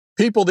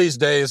People these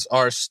days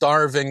are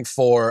starving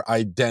for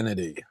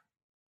identity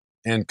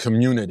and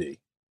community.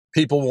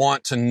 People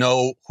want to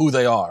know who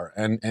they are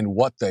and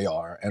what they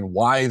are and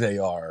why they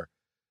are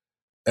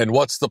and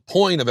what's the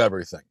point of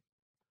everything.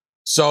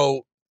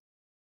 So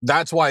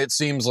that's why it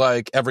seems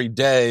like every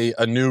day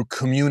a new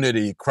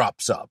community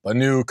crops up, a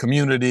new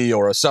community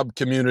or a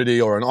sub-community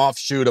or an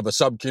offshoot of a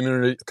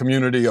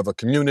sub-community of a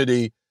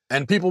community.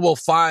 And people will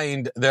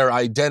find their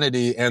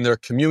identity and their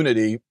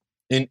community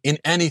in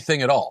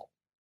anything at all.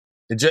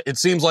 It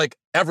seems like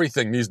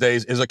everything these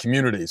days is a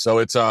community. So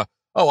it's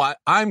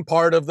I'm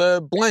part of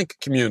the blank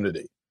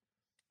community.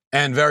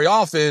 And very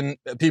often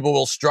people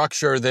will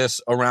structure this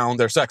around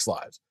their sex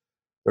lives,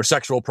 their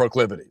sexual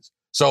proclivities.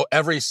 So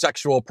every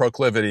sexual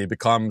proclivity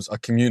becomes a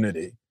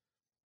community.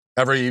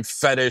 Every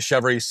fetish,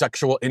 every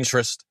sexual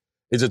interest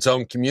is its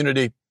own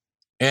community,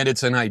 and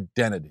it's an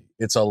identity.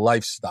 It's a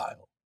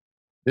lifestyle.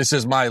 This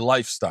is my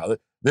lifestyle.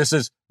 This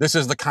is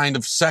the kind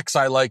of sex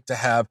I like to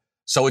have.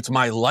 So it's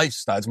my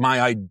lifestyle. It's my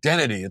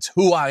identity. It's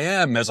who I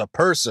am as a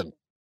person.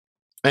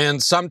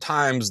 And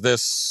sometimes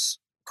this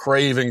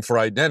craving for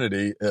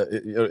identity,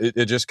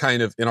 it just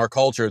kind of, in our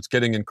culture, it's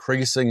getting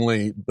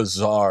increasingly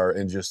bizarre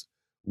and just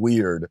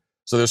weird.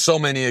 So there's so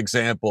many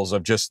examples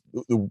of just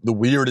the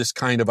weirdest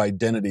kind of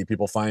identity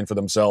people find for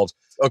themselves.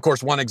 Of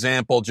course, one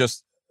example,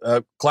 just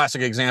a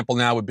classic example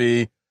now would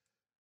be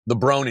the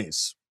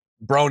bronies.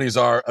 Bronies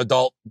are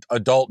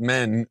adult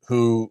men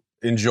who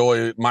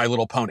enjoy My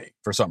Little Pony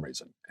for some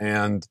reason.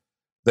 And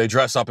they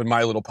dress up in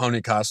My Little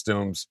Pony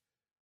costumes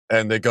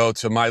and they go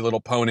to My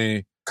Little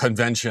Pony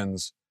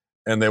conventions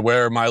and they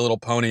wear My Little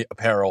Pony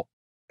apparel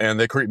and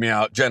they creep me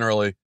out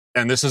generally.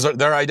 And this is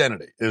their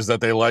identity, is that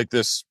they like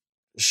this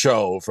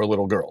show for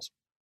little girls.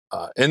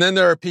 And then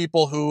there are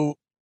people who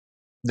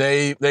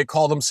they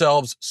call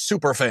themselves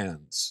super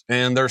fans,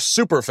 and they're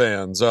super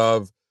fans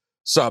of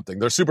something.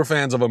 They're super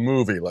fans of a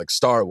movie like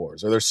Star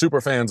Wars, or they're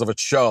super fans of a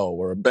show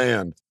or a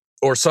band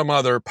or some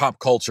other pop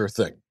culture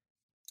thing.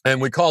 And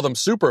we call them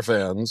super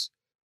fans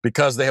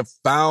because they have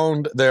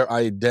found their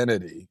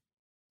identity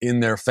in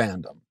their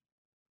fandom.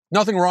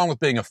 Nothing wrong with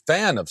being a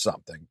fan of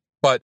something,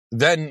 but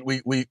then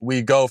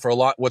we go for a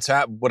lot. What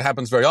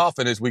happens very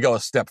often is we go a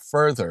step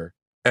further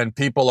and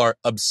people are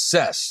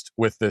obsessed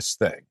with this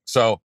thing.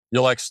 So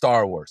you like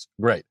Star Wars.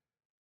 Great.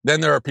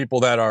 Then there are people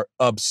that are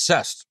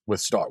obsessed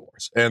with Star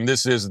Wars. And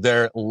this is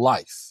their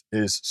life,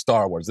 is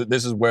Star Wars.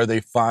 This is where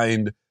they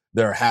find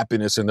their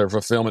happiness and their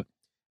fulfillment.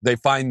 They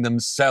find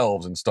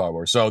themselves in Star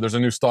Wars. So there's a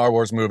new Star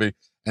Wars movie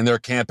and they're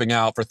camping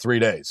out for 3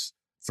 days.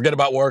 Forget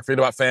about work, forget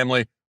about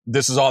family.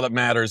 This is all that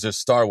matters, is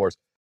Star Wars.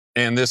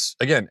 And this,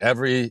 again,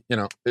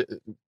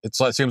 it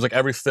seems like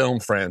every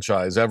film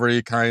franchise,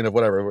 every kind of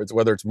whatever,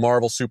 whether it's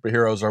Marvel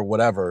superheroes or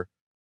whatever,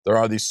 there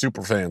are these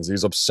super fans,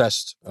 these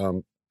obsessed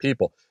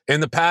people. In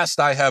the past,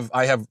 I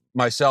have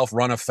myself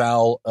run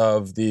afoul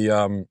of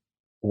the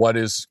what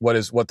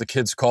the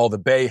kids call the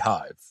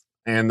Bayhive.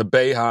 And the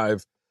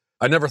Bayhive,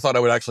 I never thought I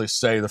would actually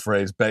say the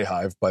phrase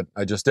Bayhive, but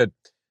I just did.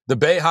 The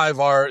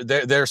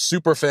Bayhive they're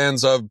super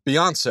fans of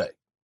Beyonce,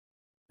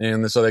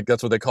 and so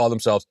that's what they call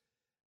themselves.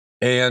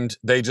 And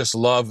they just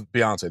love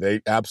Beyonce.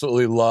 They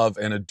absolutely love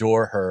and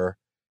adore her.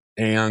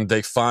 And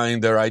they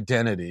find their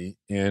identity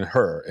in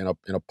her,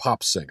 in a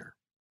pop singer.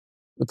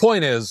 The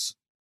point is,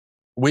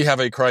 we have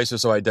a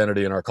crisis of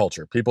identity in our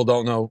culture. People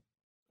don't know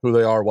who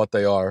they are, what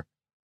they are,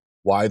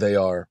 why they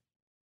are.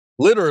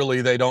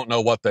 Literally, they don't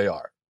know what they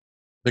are.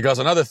 Because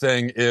another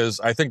thing is,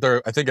 I think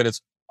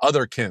it's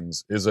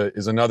otherkins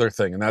is another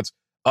thing. And that's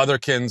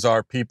otherkins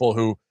are people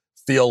who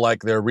feel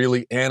like they're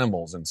really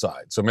animals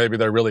inside. So maybe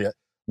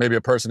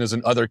a person is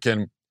an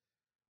otherkin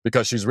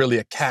because she's really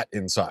a cat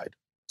inside.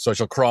 So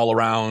she'll crawl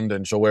around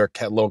and she'll wear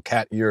little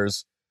cat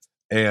ears.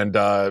 And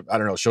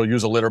she'll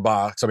use a litter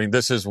box. I mean,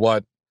 this is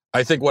what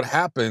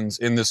happens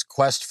in this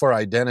quest for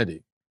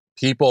identity.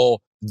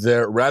 People,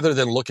 rather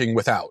than looking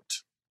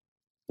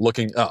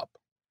looking up,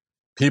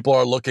 people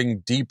are looking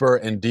deeper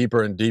and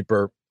deeper and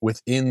deeper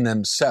within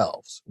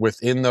themselves,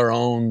 within their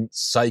own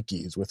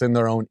psyches, within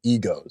their own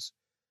egos.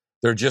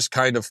 They're just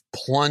kind of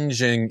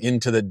plunging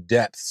into the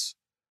depths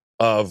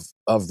of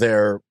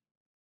their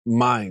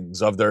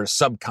minds, of their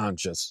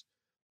subconscious,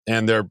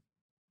 and they're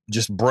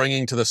just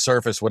bringing to the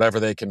surface whatever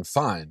they can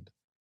find.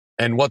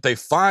 And what they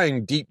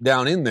find deep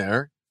down in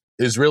there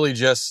is really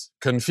just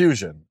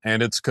confusion.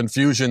 And it's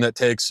confusion that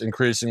takes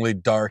increasingly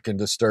dark and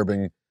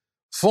disturbing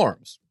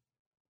forms.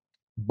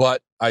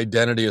 But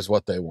identity is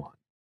what they want.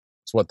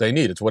 It's what they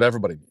need. It's what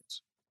everybody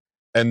needs.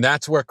 And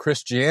that's where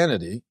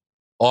Christianity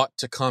ought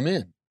to come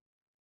in.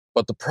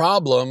 But the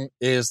problem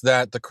is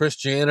that the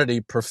Christianity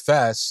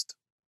professed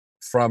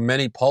from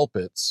many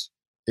pulpits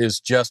is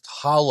just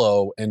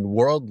hollow and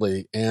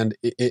worldly, and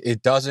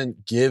it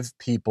doesn't give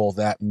people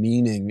that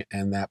meaning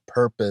and that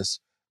purpose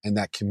and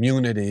that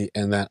community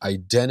and that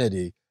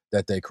identity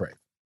that they crave.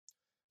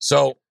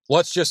 So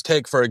let's just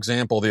take, for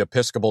example, the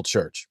Episcopal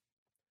Church.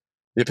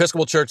 The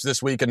Episcopal Church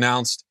this week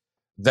announced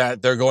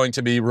that they're going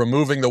to be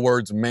removing the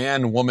words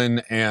man,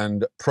 woman,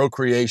 and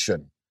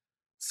procreation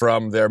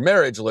from their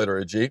marriage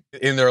liturgy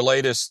in their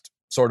latest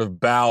sort of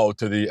bow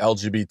to the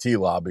LGBT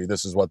lobby.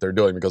 This is what they're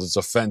doing because it's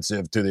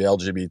offensive to the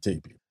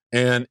LGBT people.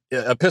 And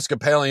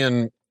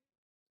Episcopalianism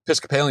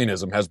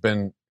has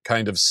been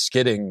kind of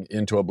skidding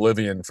into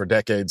oblivion for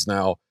decades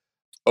now.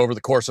 Over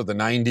the course of the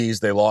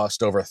 90s, they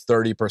lost over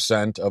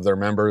 30% of their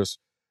members.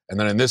 And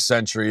then in this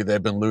century,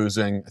 they've been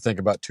losing, I think,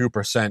 about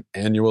 2%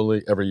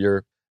 annually every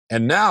year.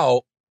 And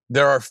now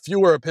there are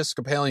fewer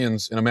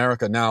Episcopalians in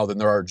America now than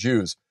there are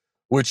Jews,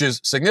 which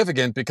is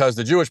significant because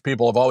the Jewish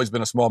people have always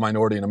been a small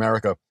minority in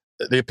America.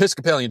 The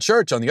Episcopalian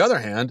Church, on the other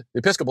hand, the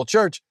Episcopal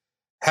Church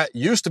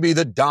used to be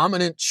the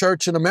dominant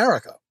church in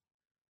America.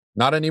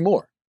 Not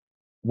anymore.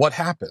 What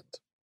happened?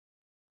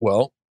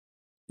 Well,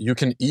 you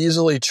can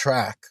easily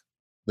track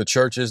the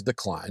church's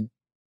decline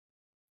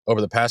over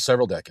the past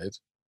several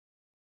decades.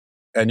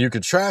 And you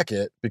can track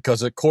it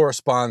because it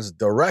corresponds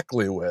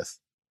directly with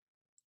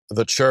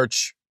the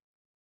church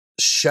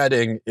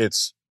shedding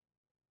its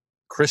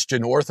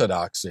Christian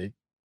orthodoxy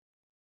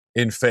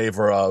in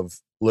favor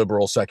of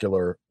liberal,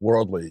 secular,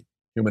 worldly,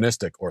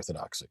 humanistic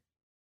orthodoxy.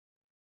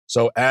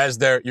 So it's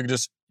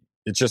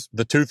just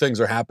the two things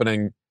are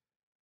happening.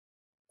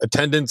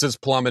 Attendance is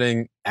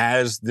plummeting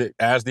as the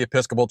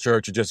Episcopal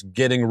Church is just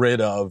getting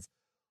rid of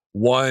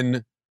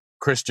one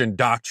Christian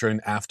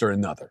doctrine after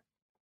another,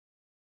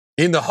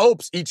 in the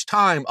hopes each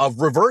time of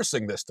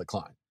reversing this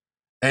decline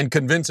and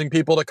convincing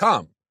people to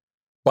come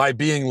by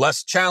being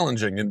less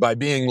challenging and by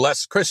being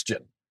less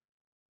Christian.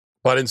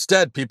 But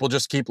instead, people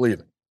just keep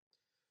leaving.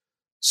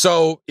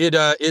 So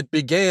it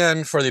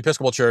began for the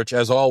Episcopal Church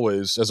as it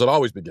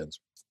always begins.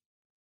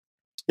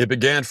 It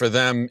began for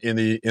them in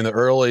the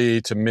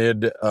early to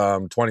mid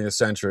 20th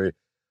century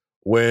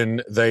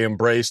when they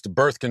embraced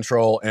birth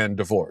control and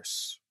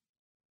divorce.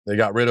 They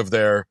got rid of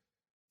their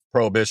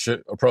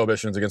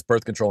prohibitions against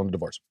birth control and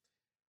divorce.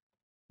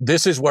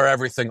 This is where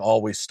everything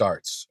always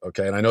starts,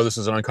 okay? And I know this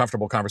is an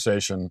uncomfortable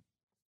conversation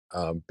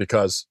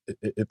because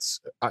it's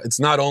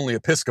not only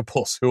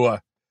Episcopals who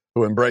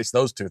embrace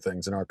those two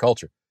things in our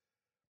culture.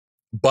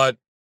 But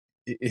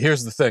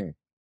here's the thing.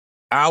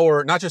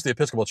 Not just the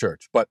Episcopal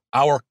Church, but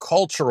our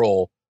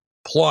cultural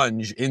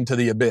plunge into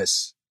the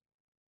abyss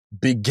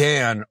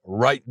began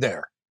right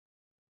there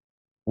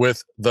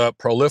with the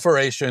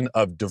proliferation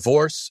of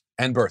divorce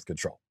and birth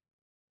control.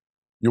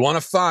 You want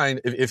to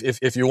find,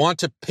 if you want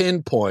to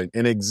pinpoint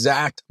an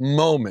exact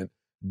moment,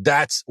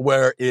 that's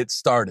where it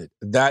started.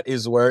 That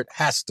is where it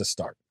has to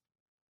start.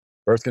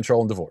 Birth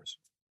control and divorce.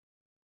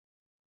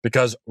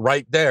 Because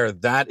right there,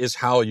 that is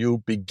how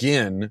you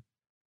begin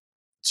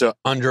to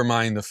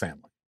undermine the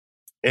family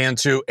and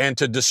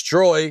to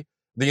destroy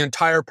the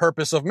entire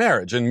purpose of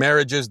marriage. And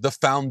marriage is the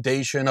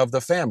foundation of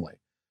the family.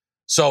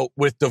 So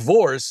with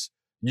divorce,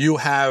 you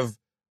have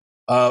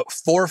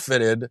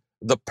forfeited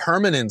the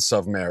permanence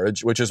of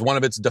marriage, which is one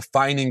of its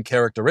defining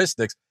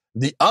characteristics.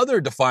 The other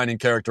defining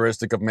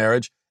characteristic of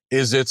marriage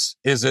is its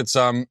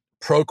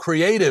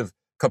procreative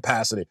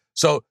capacity.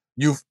 So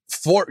you've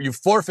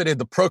forfeited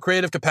the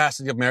procreative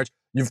capacity of marriage.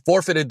 You've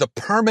forfeited the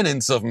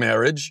permanence of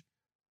marriage.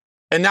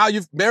 And now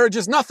marriage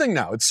is nothing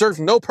now. It serves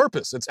no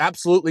purpose.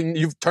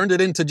 You've turned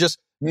it into just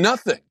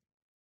nothing.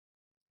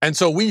 And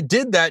so we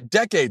did that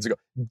decades ago.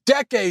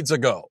 Decades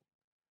ago,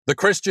 the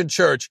Christian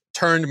church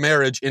turned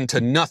marriage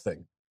into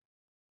nothing.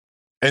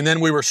 And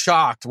then we were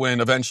shocked when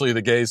eventually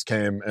the gays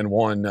came and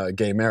won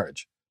gay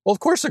marriage. Well, of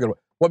course they're going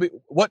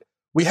to.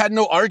 We had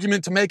no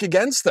argument to make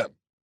against them.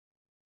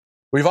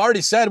 We've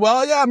already said,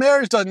 well, yeah,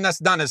 marriage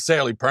that's not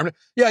necessarily permanent.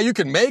 Yeah, you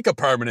can make a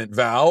permanent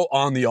vow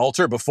on the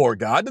altar before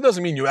God. That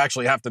doesn't mean you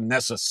actually have to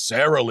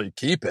necessarily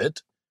keep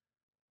it.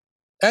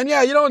 And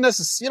yeah, you don't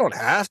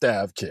have to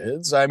have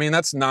kids. I mean,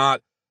 that's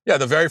not. Yeah,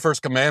 the very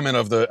first commandment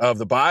of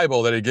the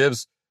Bible that He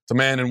gives to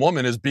man and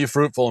woman is be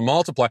fruitful and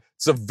multiply.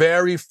 It's the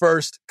very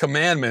first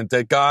commandment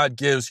that God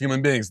gives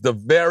human beings. The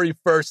very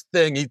first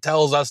thing He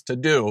tells us to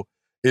do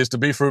is to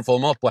be fruitful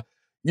and multiply.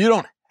 You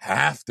don't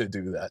have to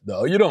do that,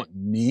 though. You don't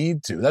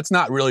need to. That's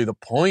not really the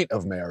point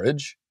of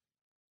marriage.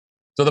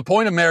 So the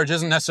point of marriage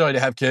isn't necessarily to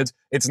have kids.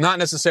 It's not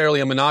necessarily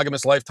a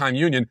monogamous lifetime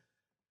union.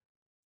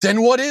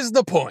 Then what is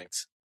the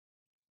point?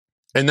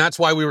 And that's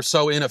why we were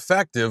so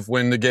ineffective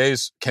when the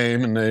gays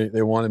came and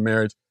they wanted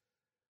marriage.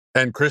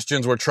 And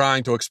Christians were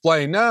trying to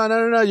explain,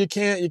 no, you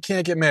can't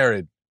get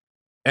married.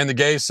 And the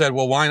gays said,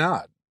 well, why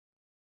not?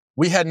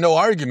 We had no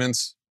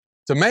arguments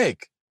to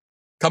make.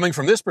 Coming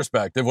from this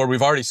perspective, where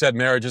we've already said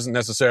marriage isn't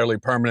necessarily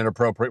permanent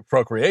or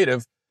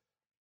procreative,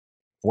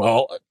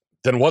 well,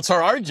 then what's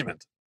our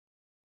argument?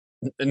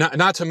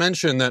 Not to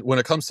mention that when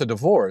it comes to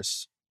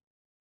divorce,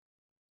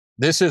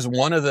 this is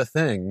one of the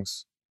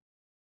things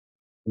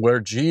where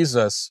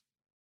Jesus,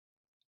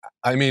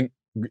 I mean,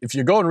 if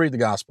you go and read the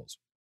Gospels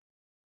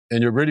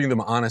and you're reading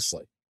them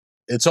honestly,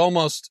 it's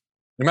almost,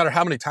 no matter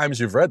how many times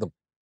you've read them,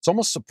 it's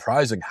almost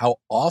surprising how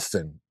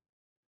often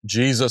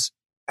Jesus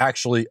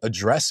actually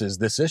addresses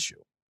this issue.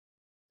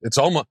 It's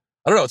almost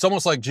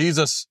like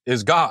Jesus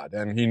is God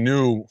and He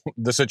knew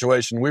the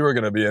situation we were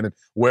going to be in and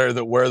where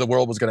the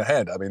world was going to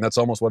head. I mean, that's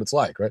almost what it's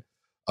like, right?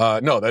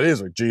 No, that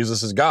is,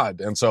 Jesus is God.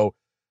 And so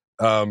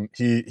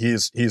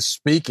he's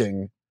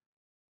speaking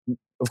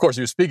Of course,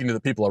 he was speaking to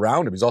the people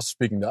around him. He's also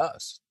speaking to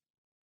us.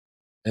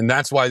 And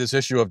that's why this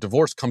issue of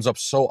divorce comes up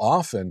so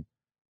often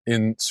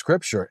in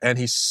Scripture. And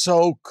he's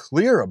so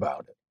clear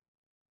about it.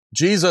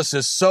 Jesus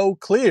is so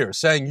clear,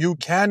 saying you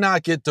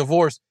cannot get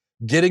divorced.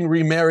 Getting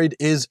remarried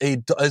is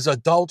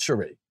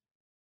adultery.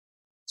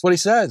 That's what he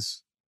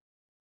says.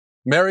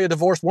 Marry a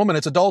divorced woman,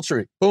 it's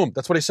adultery. Boom,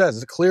 that's what he says.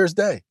 It's clear as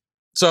day.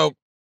 So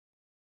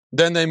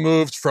then they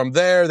moved from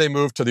there, they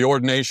moved to the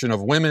ordination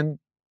of women,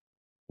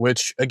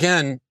 which,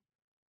 again,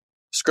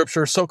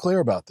 Scripture is so clear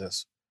about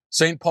this.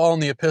 St. Paul in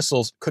the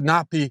epistles could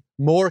not be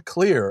more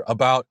clear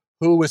about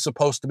who is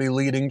supposed to be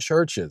leading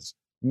churches.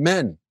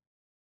 Men.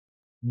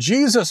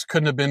 Jesus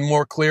couldn't have been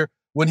more clear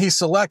when he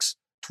selects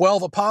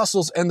 12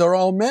 apostles and they're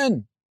all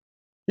men.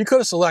 He could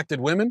have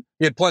selected women.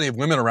 He had plenty of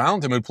women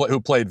around him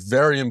who played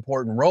very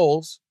important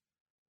roles.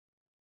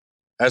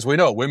 As we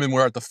know, women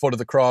were at the foot of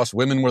the cross.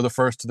 Women were the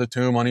first to the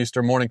tomb on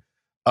Easter morning.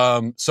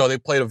 So they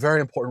played a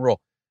very important role.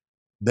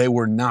 They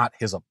were not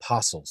his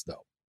apostles,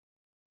 though.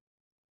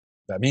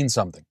 That means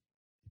something.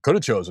 He could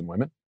have chosen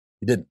women.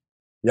 He didn't.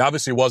 He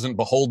obviously wasn't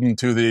beholden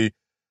to the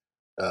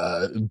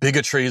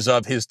bigotries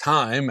of his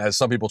time, as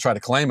some people try to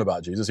claim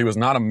about Jesus. He was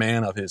not a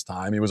man of his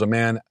time. He was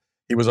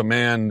a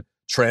man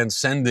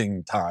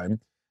transcending time.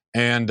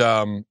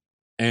 But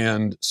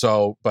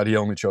he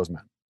only chose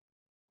men.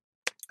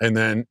 And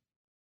then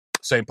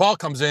St. Paul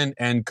comes in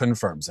and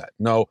confirms that.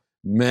 No,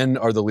 men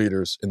are the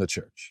leaders in the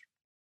church.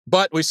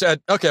 But we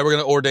said, okay, we're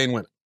going to ordain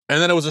women. And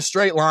then it was a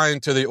straight line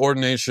to the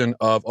ordination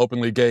of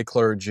openly gay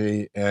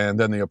clergy and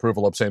then the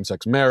approval of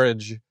same-sex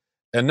marriage.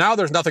 And now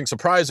there's nothing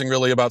surprising,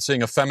 really, about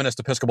seeing a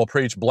feminist Episcopal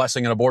priest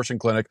blessing an abortion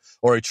clinic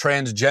or a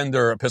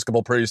transgender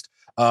Episcopal priest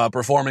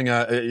doing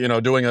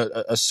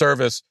a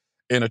service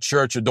in a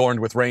church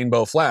adorned with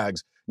rainbow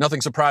flags.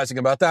 Nothing surprising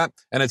about that.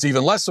 And it's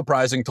even less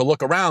surprising to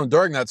look around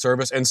during that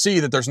service and see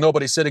that there's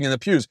nobody sitting in the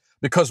pews.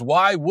 Because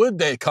why would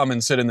they come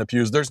and sit in the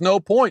pews? There's no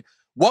point.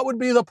 What would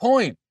be the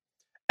point?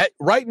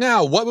 Right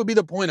now, what would be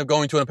the point of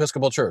going to an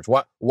Episcopal church?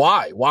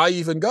 Why? Why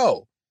even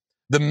go?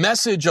 The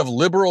message of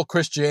liberal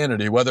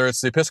Christianity, whether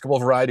it's the Episcopal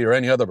variety or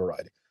any other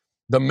variety,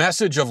 the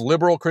message of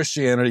liberal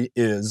Christianity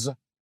is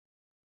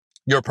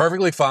you're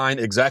perfectly fine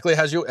exactly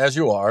as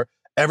you are.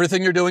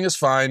 Everything you're doing is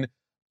fine.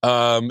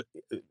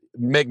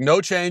 Make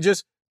no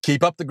changes.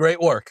 Keep up the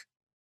great work.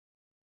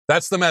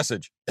 That's the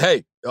message.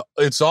 Hey,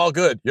 it's all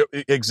good.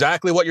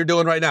 Exactly what you're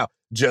doing right now.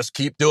 Just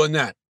keep doing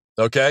that.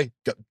 Okay?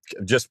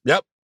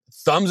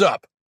 Thumbs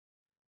up.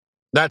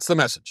 That's the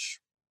message.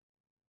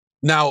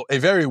 Now, a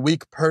very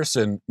weak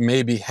person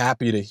may be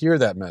happy to hear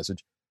that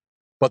message,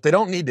 but they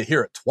don't need to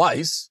hear it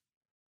twice.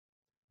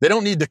 They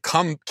don't need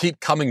to keep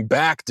coming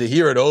back to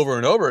hear it over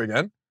and over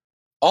again.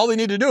 All they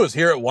need to do is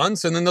hear it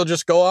once, and then they'll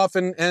just go off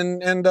and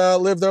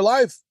live their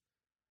life.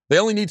 They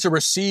only need to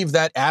receive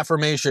that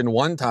affirmation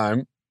one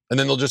time, and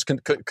then they'll just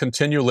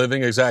continue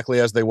living exactly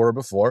as they were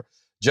before,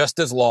 just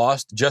as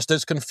lost, just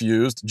as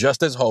confused,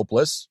 just as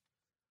hopeless.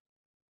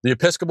 The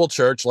Episcopal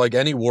Church, like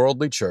any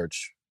worldly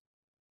church,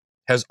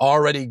 has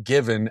already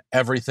given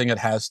everything it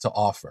has to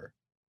offer.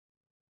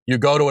 You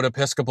go to an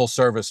Episcopal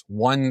service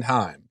one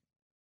time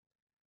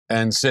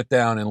and sit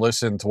down and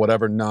listen to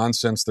whatever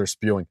nonsense they're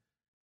spewing.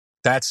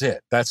 That's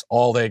it. That's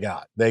all they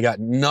got. They got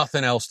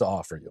nothing else to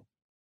offer you.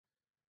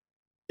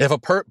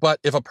 But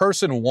if a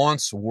person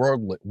wants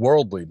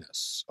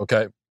worldliness,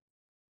 okay,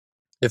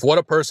 if what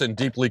a person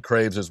deeply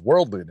craves is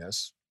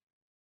worldliness,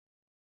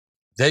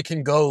 they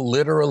can go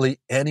literally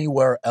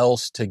anywhere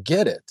else to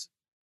get it.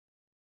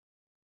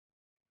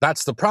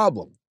 That's the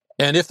problem.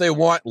 And if they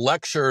want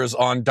lectures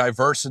on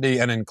diversity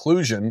and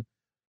inclusion,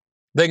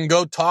 they can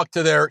go talk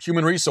to their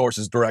human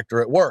resources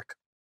director at work.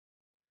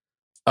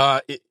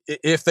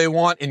 If they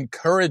want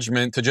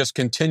encouragement to just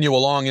continue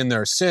along in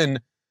their sin,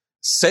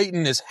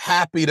 Satan is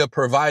happy to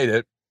provide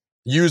it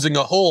using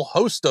a whole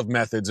host of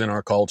methods in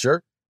our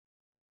culture.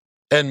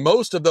 And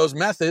most of those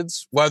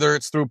methods, whether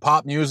it's through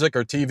pop music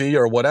or TV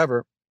or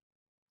whatever,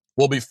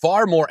 will be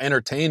far more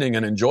entertaining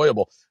and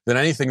enjoyable than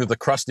anything that the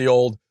crusty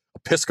old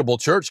Episcopal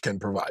Church can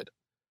provide.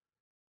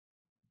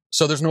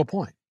 So there's no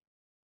point.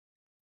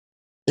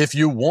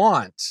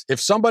 If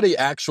somebody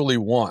actually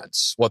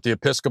wants what the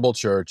Episcopal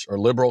Church or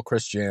liberal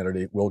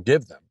Christianity will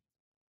give them,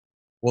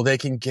 well, they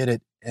can get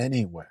it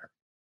anywhere.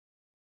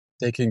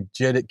 They can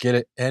get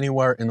it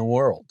anywhere in the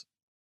world.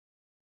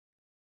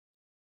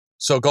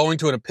 So going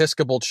to an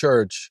Episcopal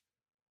church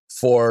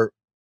for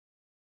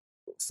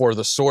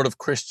the sort of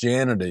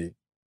Christianity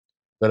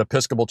that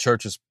Episcopal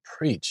churches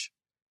preach,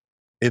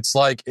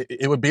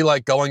 it would be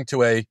like going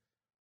to a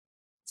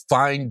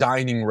fine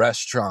dining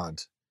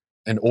restaurant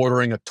and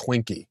ordering a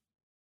Twinkie.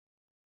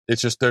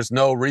 It's just, there's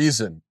no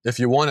reason. If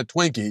you want a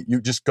Twinkie,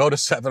 you just go to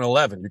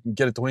 7-Eleven. You can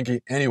get a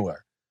Twinkie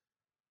anywhere.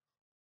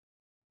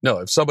 No,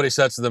 if somebody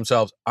says to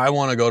themselves, I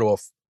want to go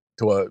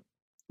to a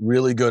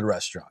really good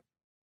restaurant,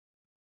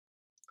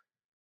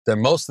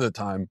 then most of the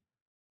time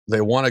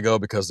they want to go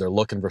because they're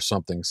looking for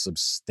something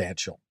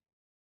substantial.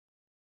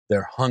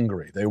 They're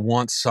hungry. They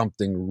want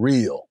something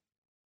real.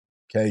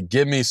 Okay,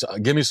 give me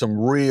some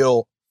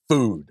real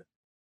food.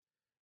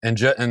 And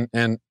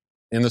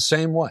In the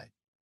same way,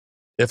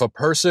 if a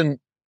person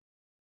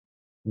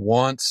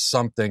wants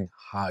something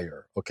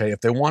higher, okay,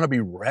 if they want to be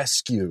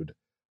rescued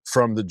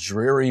from the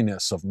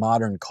dreariness of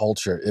modern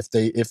culture, if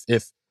they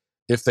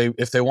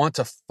want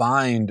to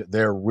find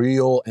their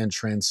real and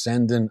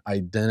transcendent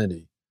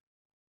identity,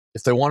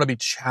 if they want to be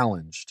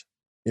challenged,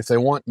 if they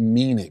want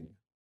meaning,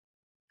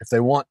 if they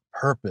want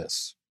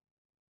purpose,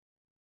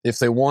 if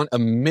they want a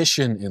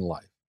mission in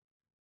life,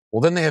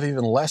 well, then they have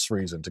even less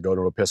reason to go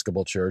to an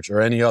Episcopal church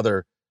or any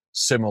other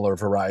similar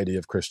variety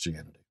of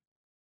Christianity.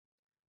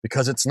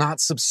 Because it's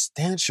not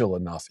substantial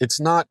enough. It's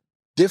not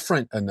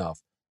different enough.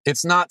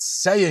 It's not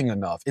saying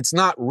enough. It's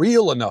not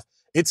real enough.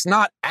 It's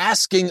not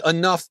asking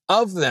enough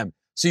of them.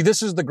 See,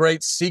 this is the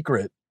great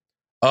secret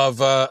of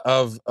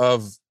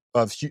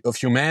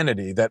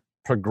humanity that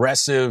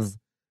progressive,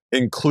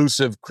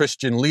 inclusive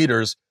Christian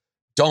leaders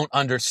don't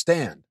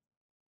understand.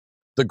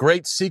 The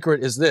great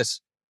secret is this: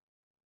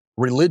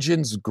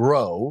 religions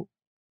grow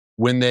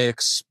when they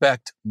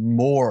expect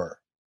more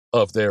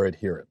of their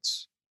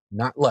adherents,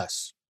 not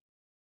less.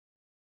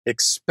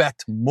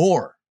 Expect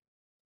more.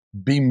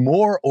 Be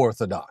more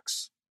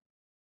orthodox.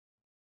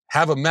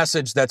 Have a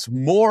message that's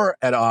more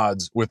at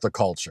odds with the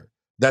culture,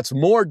 that's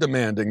more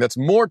demanding, that's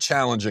more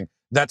challenging,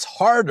 that's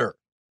harder.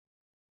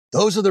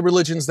 Those are the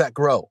religions that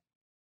grow.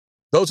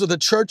 Those are the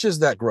churches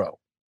that grow.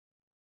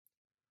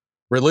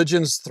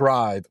 Religions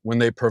thrive when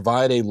they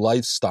provide a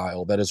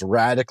lifestyle that is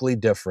radically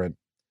different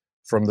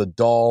from the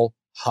dull,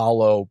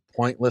 hollow,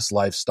 pointless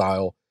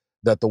lifestyle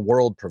that the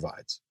world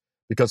provides.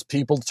 Because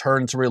people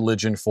turn to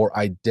religion for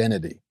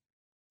identity.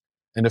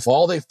 And if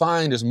all they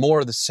find is more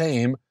of the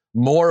same,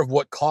 more of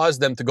what caused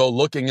them to go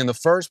looking in the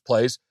first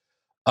place,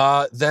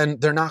 then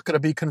they're not going to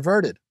be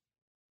converted.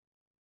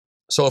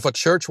 So if a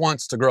church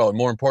wants to grow, and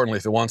more importantly,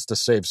 if it wants to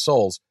save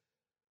souls,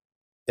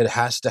 it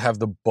has to have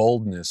the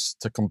boldness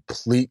to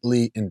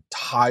completely,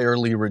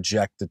 entirely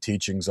reject the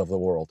teachings of the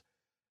world,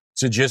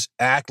 to just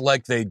act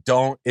like they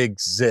don't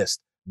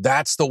exist.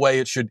 That's the way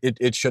it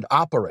should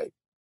operate.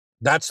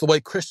 That's the way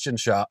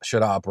Christians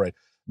should operate.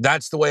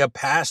 That's the way a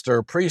pastor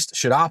or priest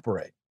should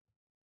operate.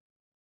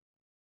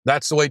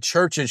 That's the way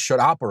churches should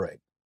operate.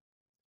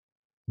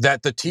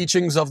 That the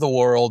teachings of the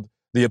world,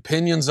 the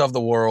opinions of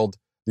the world,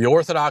 the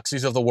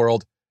orthodoxies of the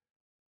world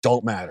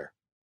don't matter.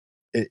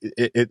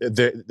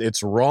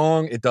 It's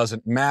wrong. It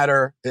doesn't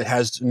matter. It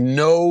has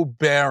no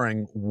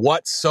bearing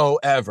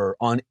whatsoever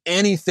on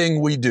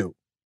anything we do.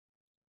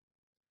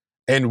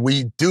 And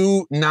we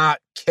do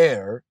not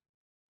care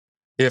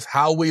if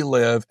how we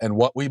live and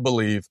what we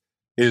believe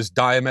is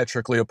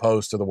diametrically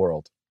opposed to the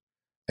world.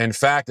 In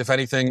fact, if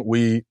anything,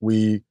 we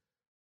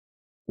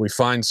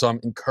find some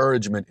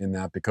encouragement in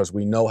that because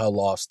we know how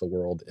lost the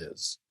world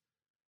is.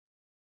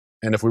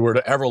 And if we were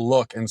to ever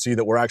look and see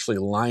that we're actually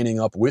lining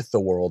up with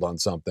the world on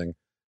something,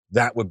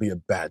 that would be a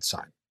bad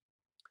sign.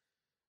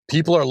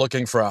 People are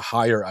looking for a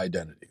higher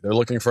identity. They're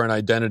looking for an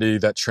identity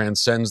that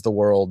transcends the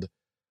world.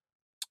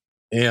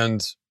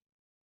 And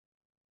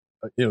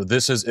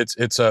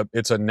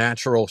it's a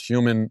natural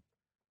human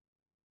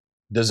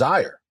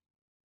desire,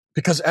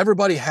 because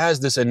everybody has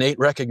this innate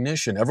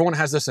recognition. Everyone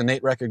has this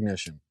innate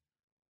recognition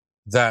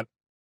that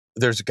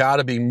there's got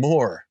to be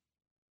more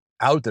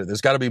out there.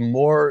 There's got to be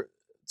more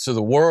to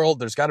the world.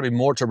 There's got to be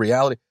more to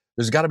reality.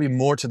 There's got to be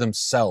more to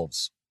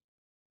themselves.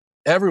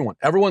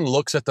 Everyone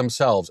looks at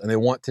themselves and they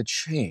want to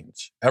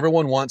change.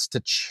 Everyone wants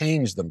to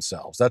change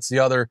themselves. That's the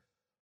other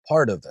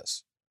part of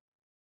this.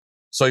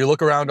 So you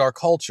look around our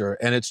culture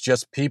and it's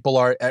just people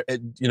are,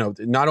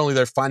 not only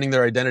they're finding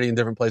their identity in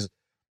different places,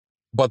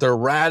 but they're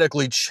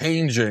radically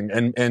changing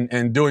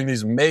and doing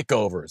these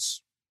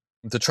makeovers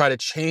to try to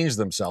change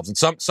themselves. And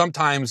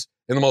sometimes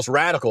in the most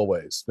radical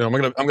ways. I'm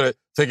going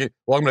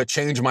to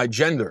change my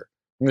gender.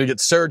 I'm going to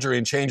get surgery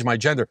and change my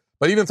gender.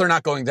 But even if they're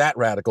not going that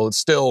radical, it's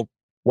still,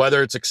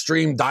 whether it's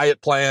extreme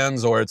diet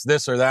plans or it's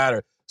this or that,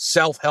 or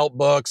self-help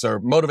books or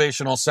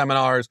motivational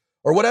seminars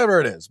or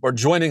whatever it is, or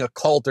joining a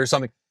cult or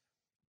something.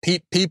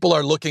 People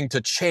are looking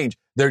to change.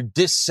 They're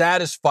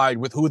dissatisfied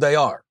with who they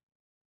are.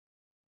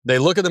 They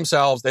look at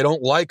themselves. They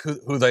don't like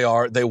who they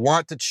are. They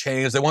want to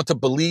change. They want to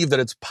believe that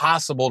it's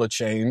possible to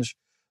change.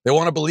 They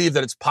want to believe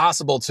that it's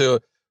possible to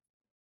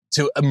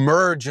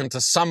emerge into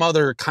some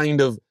other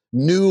kind of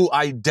new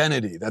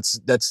identity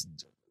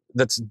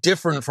that's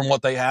different from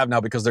what they have now,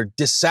 because they're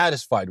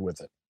dissatisfied with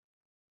it.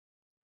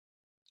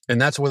 And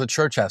that's where the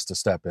church has to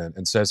step in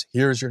and says,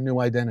 here's your new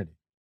identity.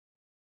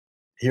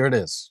 Here it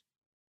is.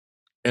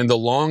 And the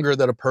longer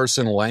that a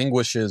person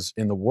languishes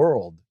in the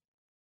world,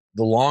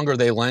 the longer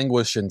they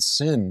languish in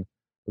sin,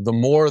 the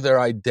more their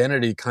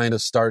identity kind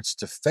of starts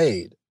to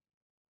fade.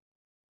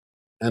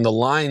 And the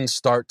lines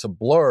start to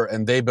blur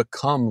and they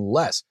become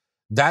less.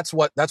 That's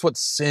what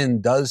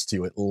sin does to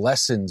you. It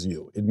lessens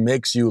you. It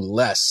makes you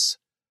less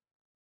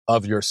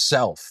of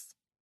yourself.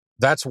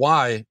 That's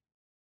why,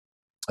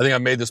 I think I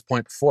made this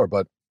point before,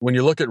 but when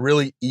you look at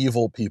really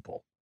evil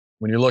people,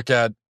 when you look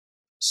at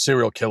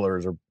serial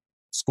killers or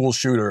school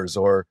shooters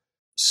or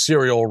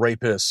serial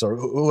rapists or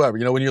whoever,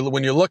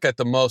 when you look at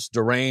the most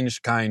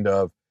deranged kind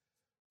of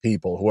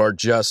people who are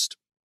just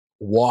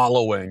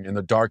wallowing in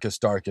the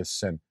darkest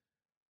sin.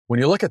 When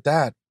you look at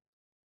that,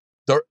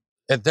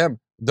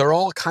 they're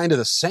all kind of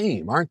the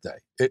same, aren't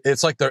they?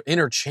 It's like they're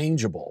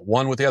interchangeable,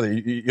 one with the other.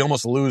 You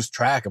almost lose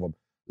track of them.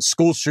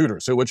 School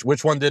shooters, so which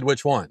one did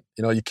which one?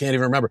 You can't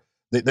even remember.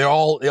 They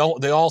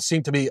all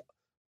seem to be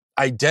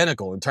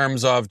identical in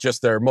terms of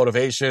just their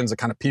motivations, the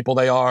kind of people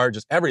they are,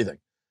 just everything.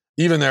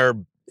 Even their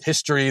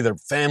history, their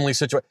family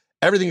situation,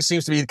 everything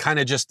seems to be kind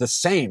of just the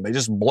same. They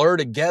just blur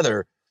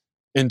together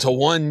into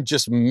one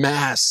just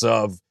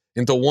into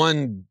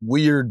one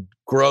weird,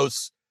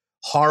 gross,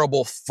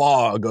 horrible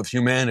fog of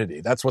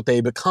humanity. That's what they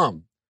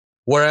become.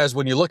 Whereas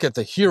when you look at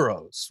the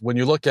heroes, when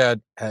you look at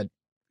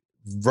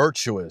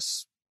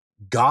virtuous,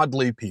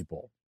 godly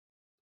people,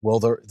 well,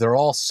 they're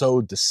all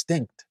so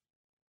distinct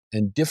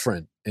and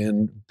different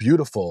and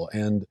beautiful,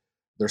 and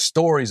their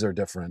stories are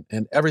different,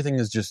 and everything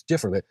is just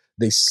different.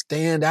 They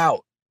stand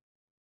out.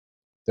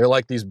 They're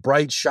like these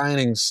bright,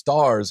 shining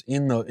stars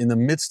in the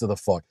midst of the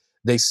fog.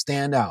 They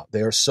stand out.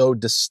 They are so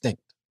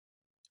distinct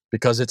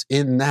because it's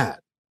in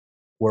that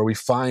where we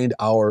find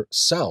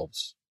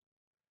ourselves.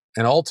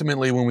 And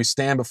ultimately, when we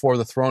stand before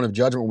the throne of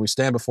judgment, when we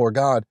stand before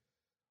God,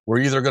 we're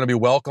either going to be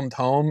welcomed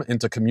home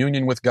into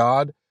communion with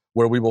God,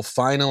 where we will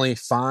finally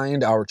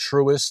find our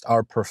truest,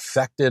 our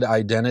perfected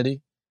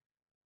identity,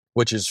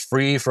 which is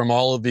free from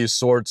all of these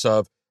sorts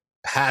of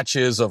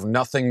patches of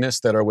nothingness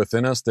that are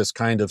within us, this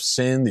kind of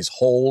sin, these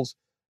holes.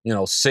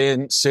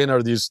 Sin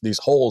are these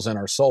holes in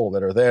our soul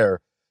that are there.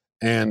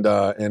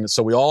 And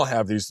so we all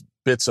have these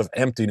bits of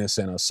emptiness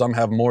in us. Some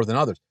have more than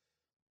others.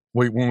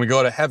 When we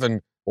go to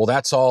heaven, well,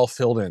 that's all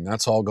filled in.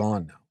 That's all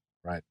gone now,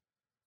 right?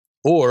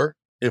 Or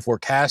if we're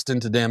cast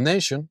into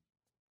damnation,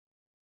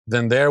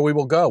 then there we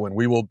will go and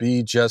we will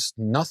be just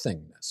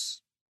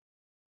nothingness.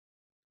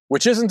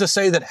 Which isn't to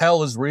say that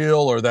hell is real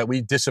or that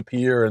we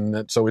disappear and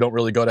that so we don't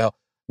really go to hell.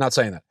 Not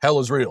saying that. Hell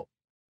is real.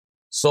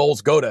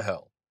 Souls go to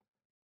hell.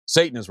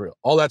 Satan is real.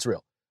 All that's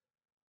real.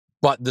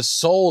 But the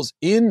souls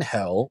in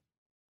hell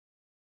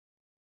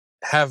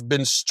have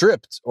been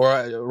stripped,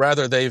 or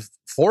rather they've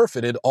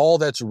forfeited all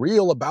that's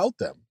real about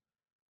them,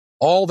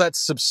 all that's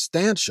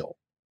substantial.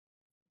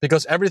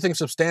 Because everything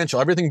substantial,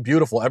 everything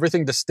beautiful,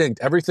 everything distinct,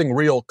 everything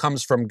real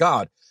comes from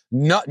God.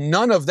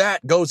 None of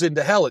that goes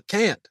into hell. It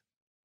can't.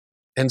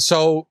 And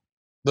so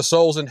the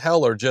souls in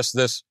hell are just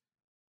this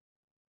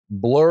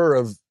blur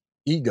of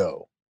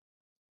ego,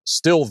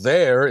 still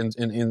there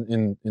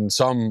in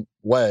some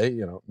way.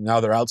 Now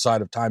they're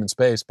outside of time and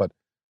space, but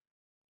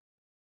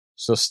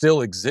so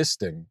still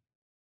existing,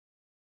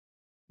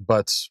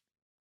 but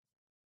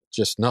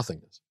just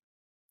nothingness.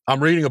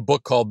 I'm reading a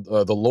book called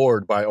The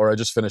Lord I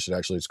just finished it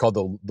actually. It's called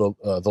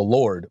The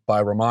Lord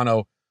by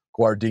Romano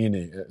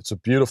Guardini. It's a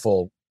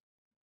beautiful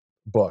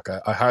book.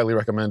 I highly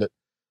recommend it,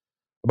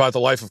 about the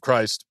life of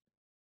Christ.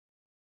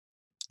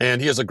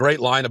 And he has a great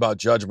line about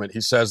judgment.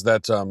 He says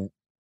that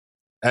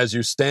as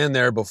you stand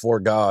there before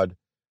God,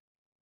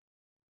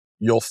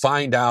 you'll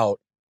find out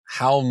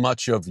how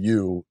much of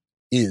you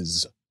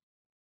is.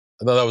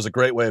 I thought that was a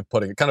great way of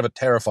putting it, kind of a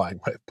terrifying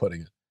way of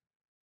putting it.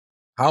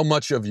 How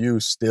much of you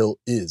still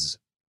is.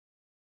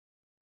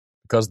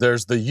 Because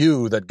there's the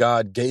you that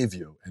God gave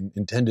you and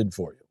intended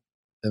for you.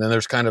 And then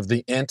there's kind of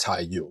the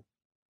anti-you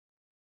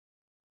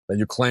that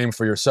you claim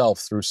for yourself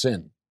through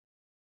sin.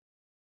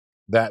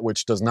 That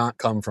which does not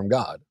come from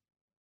God.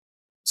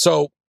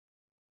 So,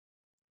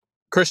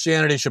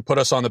 Christianity should put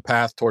us on the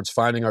path towards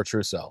finding our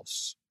true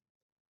selves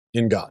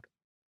in God.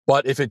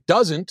 But if it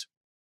doesn't,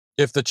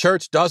 if the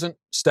church doesn't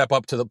step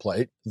up to the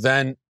plate,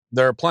 then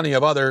there are plenty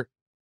of other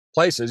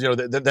places,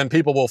 then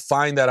people will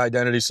find that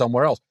identity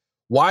somewhere else.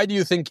 Why do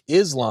you think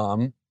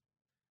Islam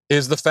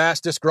is the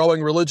fastest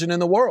growing religion in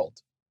the world?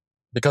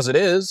 Because it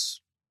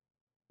is.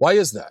 Why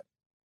is that?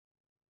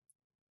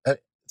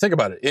 Think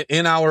about it.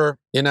 In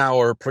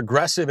our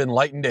progressive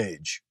enlightened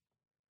age,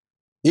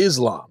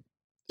 Islam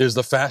is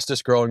the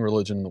fastest growing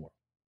religion in the world.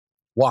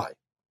 Why?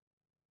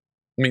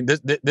 I mean,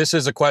 this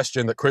is a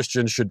question that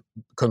Christians should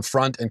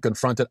confront and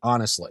confront it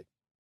honestly.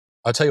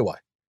 I'll tell you why.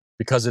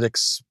 Because it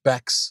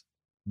expects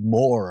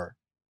more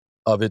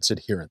of its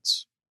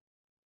adherents.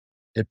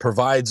 It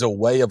provides a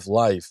way of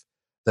life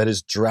that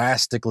is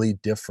drastically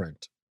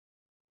different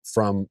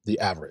from the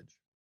average.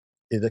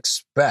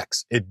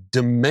 It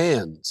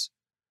demands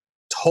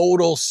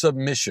total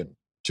submission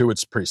to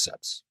its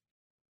precepts.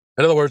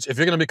 In other words, if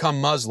you're going to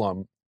become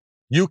Muslim,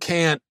 you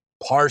can't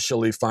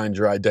partially find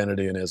your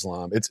identity in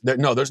Islam.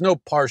 There's no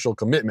partial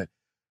commitment.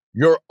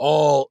 You're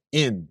all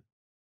in.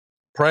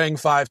 Praying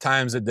 5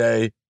 times a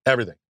day,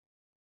 everything.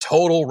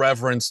 Total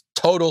reverence,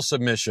 total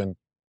submission.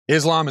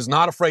 Islam is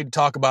not afraid to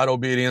talk about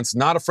obedience,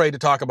 not afraid to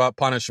talk about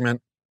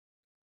punishment,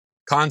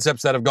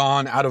 concepts that have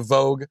gone out of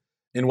vogue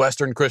in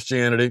Western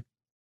Christianity.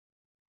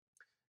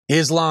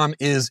 Islam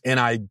is an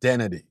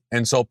identity.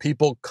 And so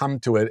people come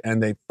to it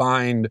and they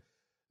find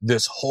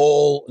this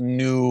whole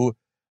new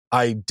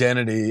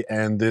identity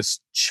and this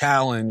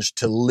challenge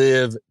to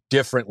live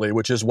differently,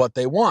 which is what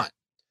they want.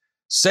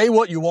 Say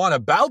what you want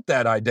about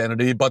that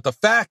identity, but the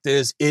fact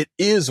is, it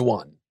is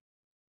one,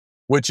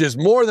 which is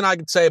more than I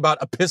could say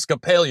about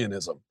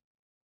Episcopalianism.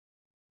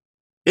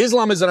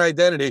 Islam is an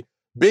identity.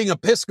 Being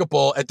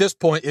Episcopal at this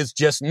point is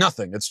just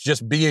nothing. It's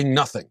just being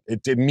nothing.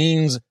 It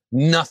means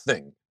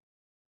nothing.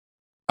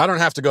 I don't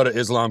have to go to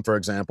Islam for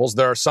examples.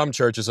 There are some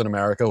churches in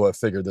America who have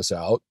figured this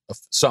out.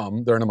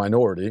 Some, they're in a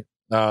minority.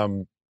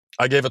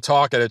 I gave a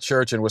talk at a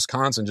church in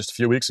Wisconsin just a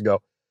few weeks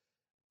ago,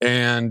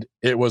 and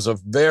it was a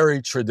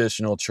very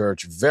traditional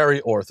church,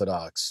 very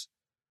orthodox,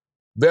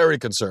 very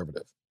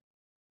conservative,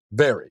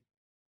 very.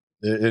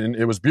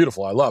 It was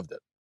beautiful. I loved it.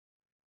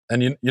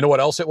 And you know what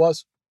else it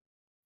was?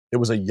 It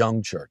was a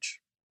young church.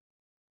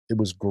 It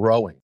was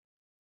growing.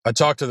 I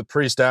talked to the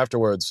priest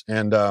afterwards,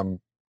 and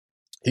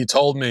he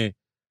told me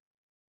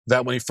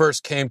that when he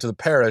first came to the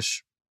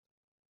parish,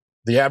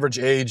 the average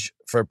age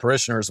for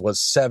parishioners was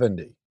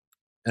 70.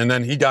 And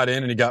then he got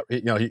in and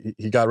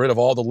he got rid of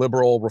all the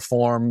liberal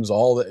reforms,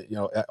 all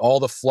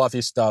the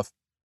fluffy stuff.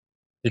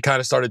 He kind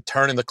of started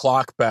turning the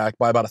clock back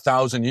by about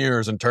 1,000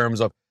 years in terms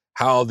of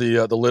how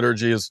the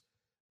liturgy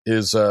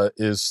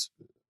is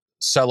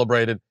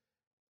celebrated.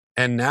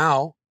 And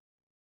now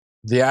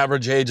the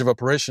average age of a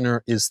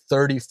parishioner is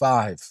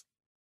 35.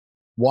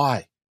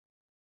 Why?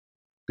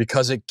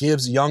 Because it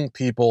gives young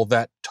people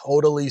that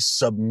totally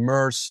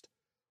submersed,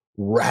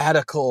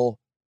 radical,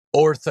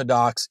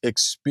 orthodox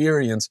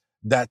experience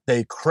that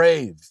they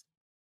crave.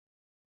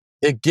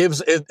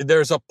 There's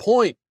a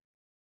point.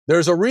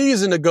 There's a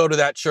reason to go to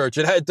that church.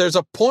 There's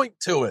a point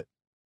to it.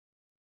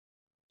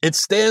 It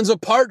stands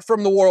apart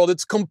from the world.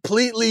 It's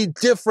completely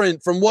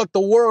different from what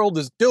the world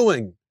is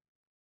doing.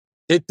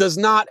 It does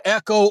not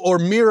echo or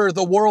mirror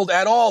the world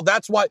at all.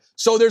 That's why.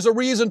 So there's a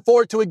reason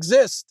for it to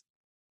exist.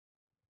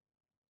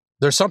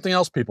 There's something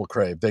else people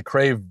crave. They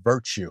crave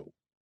virtue.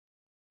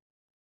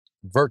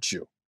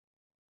 Virtue.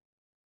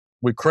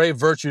 We crave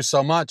virtue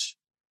so much,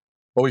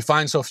 but we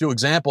find so few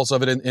examples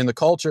of it in the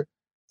culture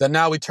that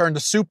now we turn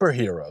to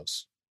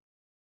superheroes.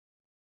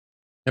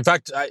 In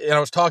fact, I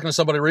was talking to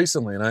somebody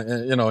recently,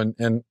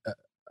 and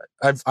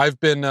I've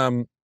been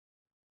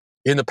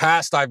in the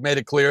past. I've made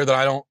it clear that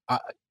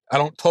I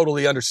don't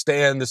totally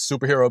understand this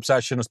superhero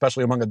obsession,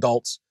 especially among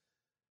adults.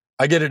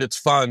 I get it; it's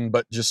fun,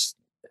 but just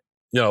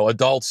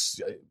adults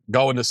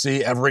going to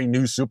see every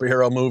new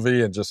superhero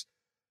movie and just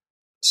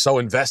so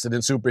invested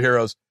in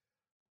superheroes.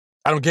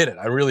 I don't get it.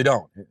 I really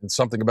don't. And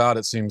something about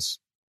it seems,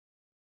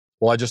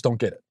 well, I just don't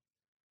get it.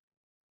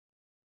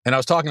 And I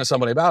was talking to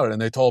somebody about it,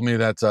 and they told me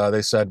that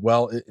they said,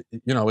 well,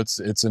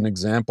 it's an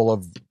example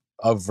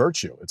of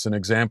virtue. It's an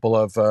example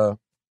of,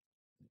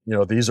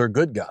 these are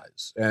good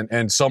guys.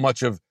 And so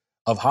much of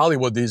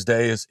Hollywood these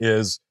days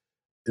is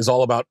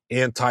all about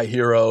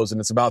anti-heroes, and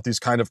it's about these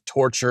kind of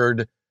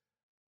tortured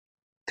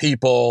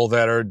people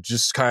that are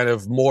just kind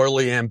of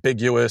morally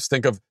ambiguous.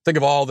 Think of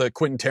all the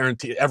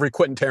every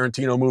Quentin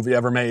Tarantino movie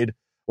ever made,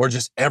 where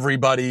just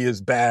everybody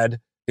is bad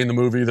in the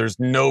movie. There's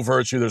no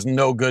virtue, there's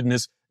no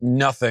goodness,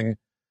 nothing.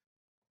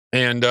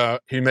 And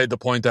he made the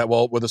point that,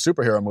 well, with a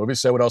superhero movie,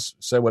 say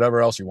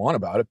whatever else you want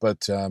about it,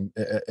 but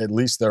at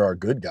least there are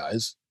good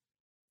guys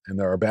and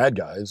there are bad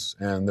guys,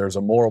 and there's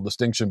a moral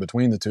distinction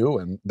between the two,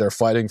 and they're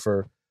fighting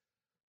for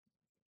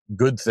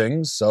good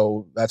things,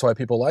 so that's why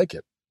people like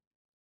it.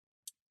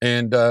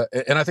 And I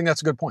think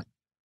that's a good point.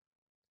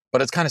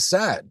 But it's kind of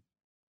sad,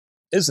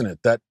 isn't it,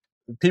 that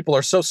people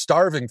are so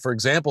starving for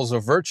examples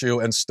of virtue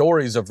and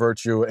stories of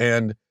virtue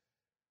and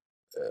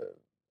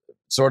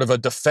sort of a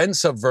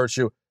defense of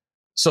virtue,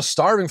 so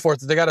starving for it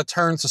that they got to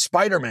turn to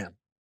Spider-Man.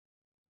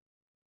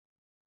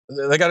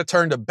 They got to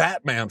turn to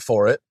Batman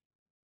for it,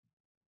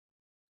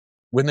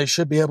 when they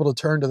should be able to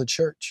turn to the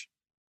church.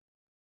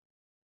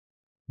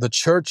 The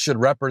church should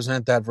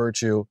represent that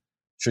virtue,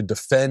 should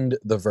defend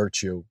the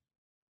virtue,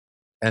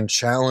 and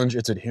challenge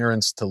its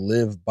adherents to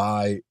live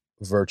by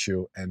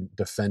virtue and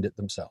defend it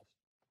themselves.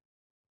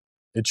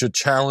 It should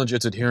challenge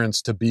its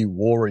adherents to be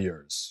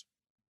warriors,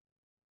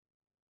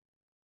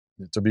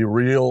 to be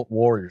real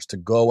warriors, to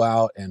go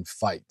out and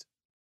fight.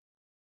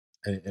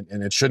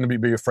 And it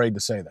shouldn't be afraid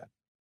to say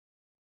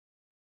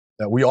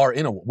that we are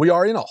in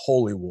a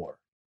holy war.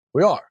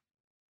 We are.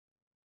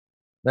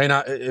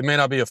 It may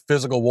not be a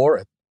physical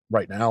war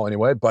right now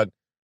anyway, but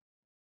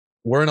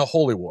we're in a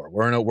holy war.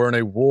 We're in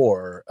a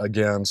war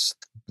against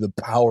the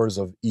powers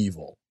of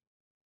evil.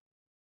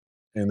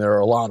 And there are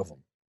a lot of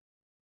them.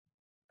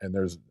 And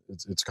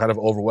it's kind of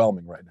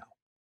overwhelming right now.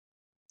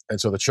 And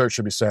so the church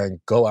should be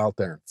saying, go out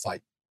there and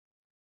fight.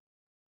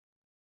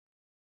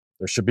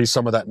 There should be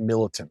some of that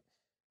militant.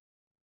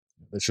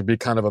 There should be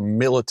kind of a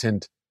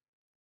militant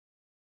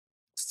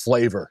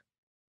flavor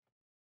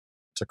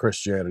to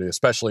Christianity,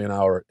 especially in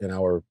our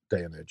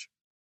day and age.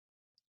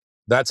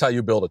 That's how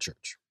you build a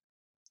church.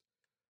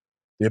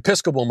 The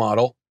Episcopal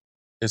model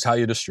is how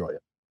you destroy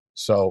it.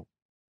 So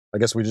I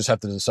guess we just have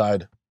to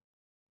decide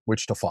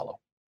which to follow.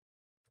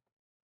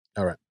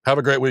 All right. Have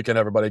a great weekend,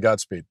 everybody.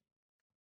 Godspeed.